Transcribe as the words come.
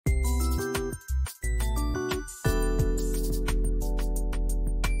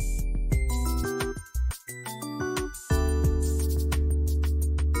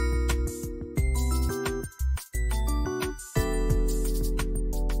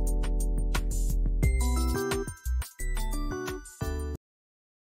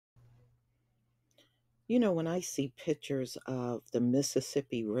When I see pictures of the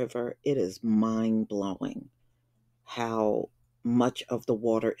Mississippi River, it is mind blowing how much of the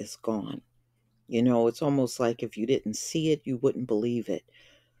water is gone. It's almost like if you didn't see it, you wouldn't believe it.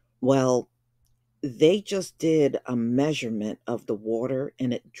 Well, they just did a measurement of the water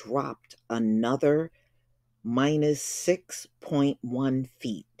and it dropped another minus 6.1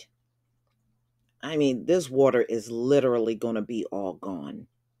 feet. I mean, this water is literally going to be all gone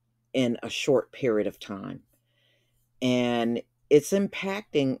in a short period of time. And it's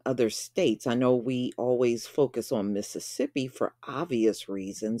impacting other states. I know we always focus on Mississippi for obvious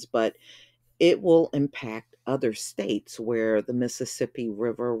reasons, but it will impact other states where the Mississippi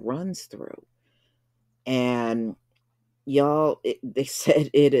River runs through. And they said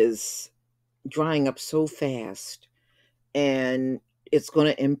it is drying up so fast and it's going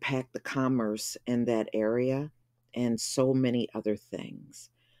to impact the commerce in that area and so many other things.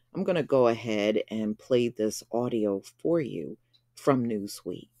 I'm going to go ahead and play this audio for you from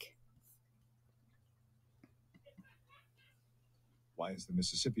Newsweek. Why is the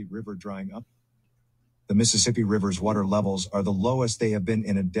Mississippi River drying up? The Mississippi River's water levels are the lowest they have been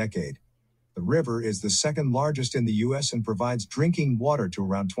in a decade. The river is the second largest in the U.S. and provides drinking water to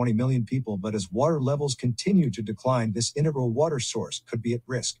around 20 million people, but as water levels continue to decline, this integral water source could be at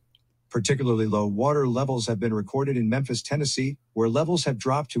risk. Particularly low water levels have been recorded in Memphis, Tennessee, where levels have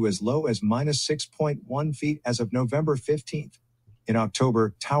dropped to as low as minus 6.1 feet as of November 15th. In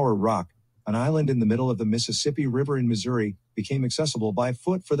October, Tower Rock, an island in the middle of the Mississippi River in Missouri, became accessible by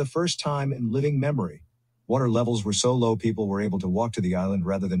foot for the first time in living memory. Water levels were so low people were able to walk to the island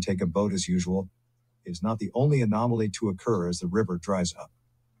rather than take a boat as usual. It is not the only anomaly to occur as the river dries up.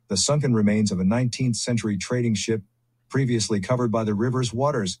 The sunken remains of a 19th century trading ship, previously covered by the river's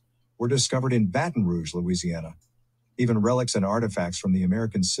waters, were discovered in Baton Rouge, Louisiana. Even relics and artifacts from the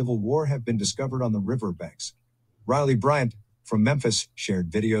American Civil War have been discovered on the river banks. Riley Bryant, from Memphis, shared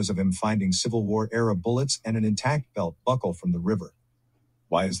videos of him finding Civil War-era bullets and an intact belt buckle from the river.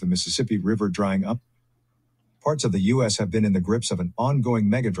 Why is the Mississippi River drying up? Parts of the U.S. have been in the grips of an ongoing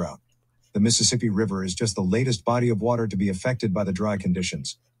megadrought. The Mississippi River is just the latest body of water to be affected by the dry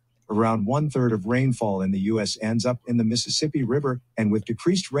conditions. Around one-third of rainfall in the U.S. ends up in the Mississippi River, and with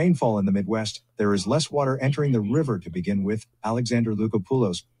decreased rainfall in the Midwest, there is less water entering the river to begin with. Alexander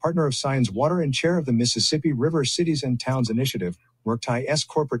Lukopoulos, partner of Science Water and chair of the Mississippi River Cities and Towns Initiative, WRCTI's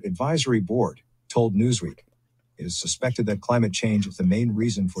Corporate Advisory Board, told Newsweek. It is suspected that climate change is the main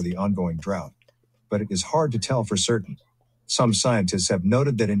reason for the ongoing drought, but it is hard to tell for certain. Some scientists have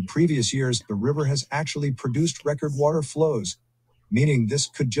noted that in previous years, the river has actually produced record water flows, meaning this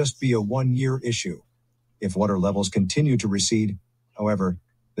could just be a one-year issue. If water levels continue to recede, however,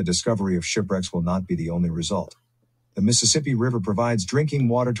 the discovery of shipwrecks will not be the only result. The Mississippi River provides drinking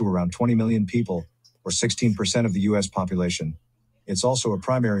water to around 20 million people, or 16% of the U.S. population. It's also a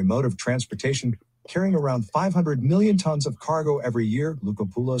primary mode of transportation, carrying around 500 million tons of cargo every year,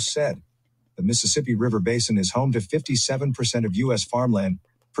 Lukopoulos said. The Mississippi River Basin is home to 57% of U.S. farmland,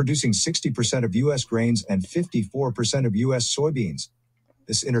 producing 60% of U.S. grains and 54% of U.S. soybeans.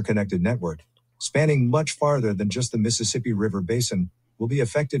 This interconnected network, spanning much farther than just the Mississippi River Basin, will be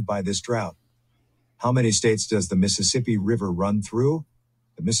affected by this drought. How many states does the Mississippi River run through?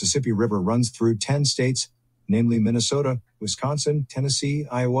 The Mississippi River runs through 10 states, namely Minnesota, Wisconsin, Tennessee,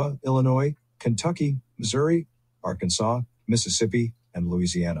 Iowa, Illinois, Kentucky, Missouri, Arkansas, Mississippi, and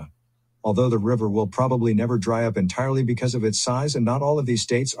Louisiana. Although the river will probably never dry up entirely because of its size, and not all of these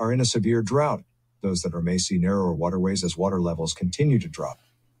states are in a severe drought, those that are may see narrower waterways as water levels continue to drop,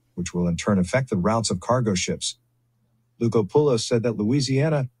 which will in turn affect the routes of cargo ships. Lukopoulos said that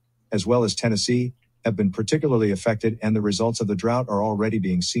Louisiana, as well as Tennessee, have been particularly affected, and the results of the drought are already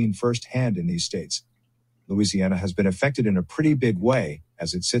being seen firsthand in these states. Louisiana has been affected in a pretty big way,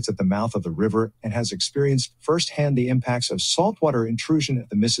 as it sits at the mouth of the river and has experienced firsthand the impacts of saltwater intrusion at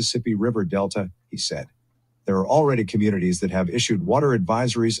the Mississippi River Delta, he said. There are already communities that have issued water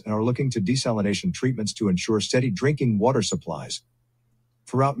advisories and are looking to desalination treatments to ensure steady drinking water supplies.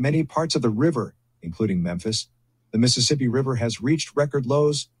 Throughout many parts of the river, including Memphis, the Mississippi River has reached record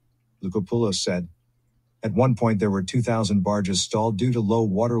lows, Lukopoulos said. At one point, there were 2,000 barges stalled due to low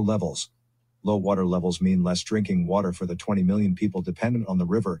water levels. Low water levels mean less drinking water for the 20 million people dependent on the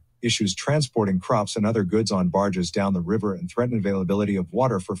river, issues transporting crops and other goods on barges down the river, and threaten availability of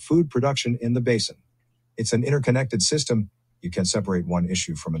water for food production in the basin. It's an interconnected system. You can separate one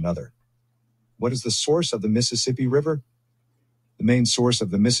issue from another. What is the source of the Mississippi River? The main source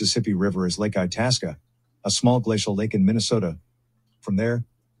of the Mississippi River is Lake Itasca, a small glacial lake in Minnesota. From there,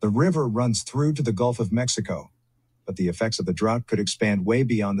 the river runs through to the Gulf of Mexico. But the effects of the drought could expand way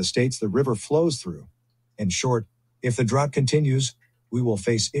beyond the states the river flows through. In short, if the drought continues, we will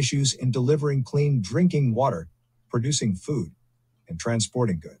face issues in delivering clean drinking water, producing food, and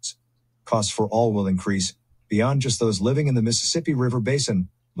transporting goods. Costs for all will increase, beyond just those living in the Mississippi River Basin,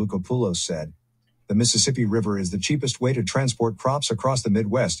 Lukopoulos said. The Mississippi River is the cheapest way to transport crops across the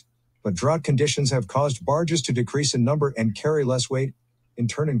Midwest, but drought conditions have caused barges to decrease in number and carry less weight, in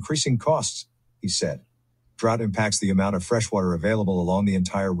turn increasing costs, he said. Drought impacts the amount of fresh water available along the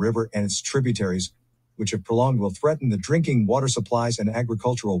entire river and its tributaries, which if prolonged will threaten the drinking water supplies and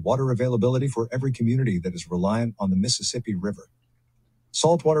agricultural water availability for every community that is reliant on the Mississippi River.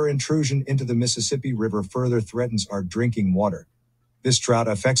 Saltwater intrusion into the Mississippi River further threatens our drinking water. This drought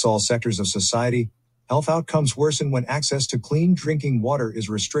affects all sectors of society. Health outcomes worsen when access to clean drinking water is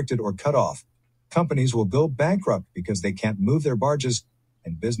restricted or cut off. Companies will go bankrupt because they can't move their barges,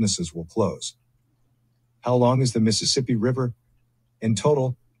 and businesses will close. How long is the Mississippi River? In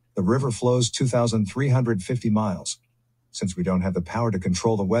total, the river flows 2,350 miles. Since we don't have the power to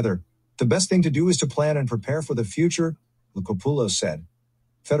control the weather, the best thing to do is to plan and prepare for the future, Lukopoulos said.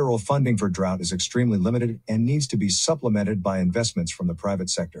 Federal funding for drought is extremely limited and needs to be supplemented by investments from the private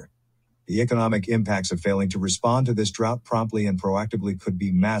sector. The economic impacts of failing to respond to this drought promptly and proactively could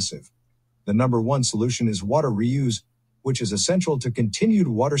be massive. The number one solution is water reuse, which is essential to continued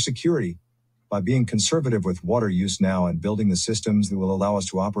water security. By being conservative with water use now and building the systems that will allow us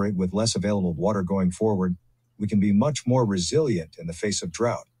to operate with less available water going forward, we can be much more resilient in the face of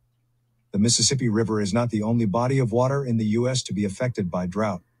drought. The Mississippi River is not the only body of water in the U.S. to be affected by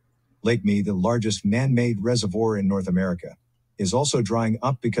drought. Lake Mead, the largest man-made reservoir in North America, is also drying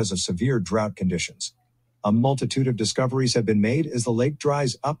up because of severe drought conditions. A multitude of discoveries have been made as the lake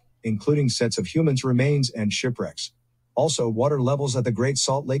dries up, including sets of humans' remains and shipwrecks. Also, water levels at the Great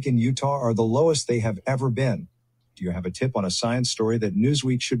Salt Lake in Utah are the lowest they have ever been. Do you have a tip on a science story that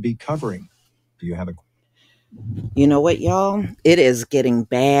Newsweek should be covering? Do you have a... You know what, y'all? It is getting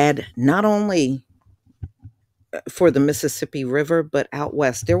bad, not only for the Mississippi River, but out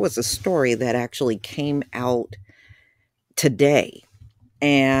west. There was a story that actually came out today,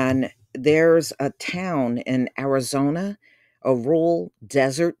 and there's a town in Arizona, a rural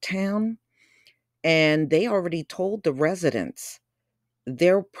desert town, and they already told the residents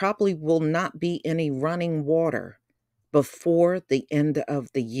there probably will not be any running water before the end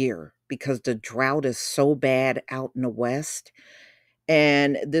of the year because the drought is so bad out in the west.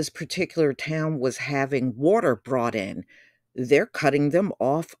 And this particular town was having water brought in. They're cutting them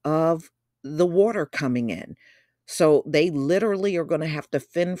off of the water coming in. So they literally are going to have to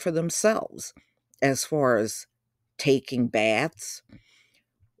fend for themselves as far as taking baths,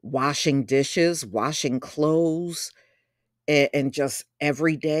 washing dishes, washing clothes, and just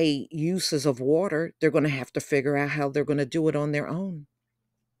everyday uses of water. They're going to have to figure out how they're going to do it on their own.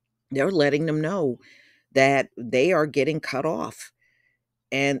 They're letting them know that they are getting cut off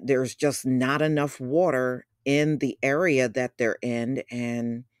and there's just not enough water in the area that they're in,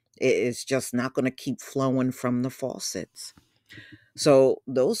 and it's just not going to keep flowing from the faucets. So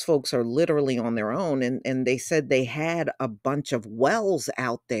those folks are literally on their own, and they said they had a bunch of wells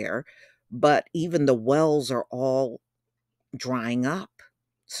out there, but even the wells are all drying up.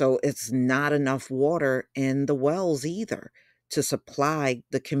 So it's not enough water in the wells either to supply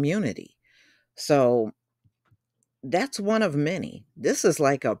the community. So that's one of many. This is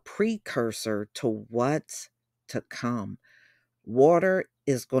like a precursor to what's to come. Water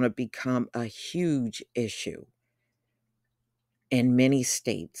is going to become a huge issue in many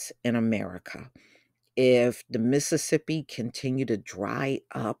states in America. If the Mississippi continue to dry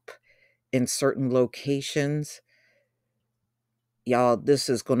up in certain locations, y'all, this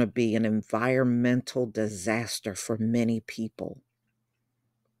is going to be an environmental disaster for many people.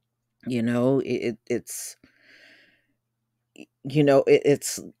 You know, it's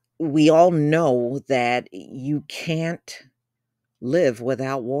we all know that you can't live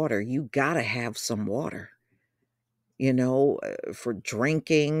without water. You got to have some water. For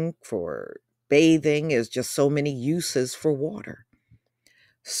drinking, for bathing, is just so many uses for water.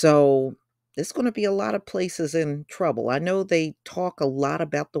 So there's going to be a lot of places in trouble. I know they talk a lot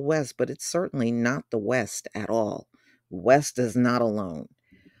about the West, but it's certainly not the West at all. West is not alone.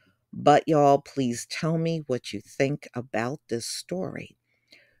 But y'all, please tell me what you think about this story.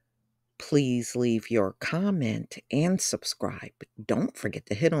 Please leave your comment and subscribe. Don't forget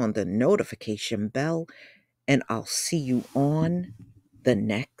to hit on the notification bell, and I'll see you on the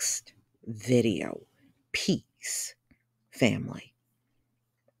next video. Peace, family.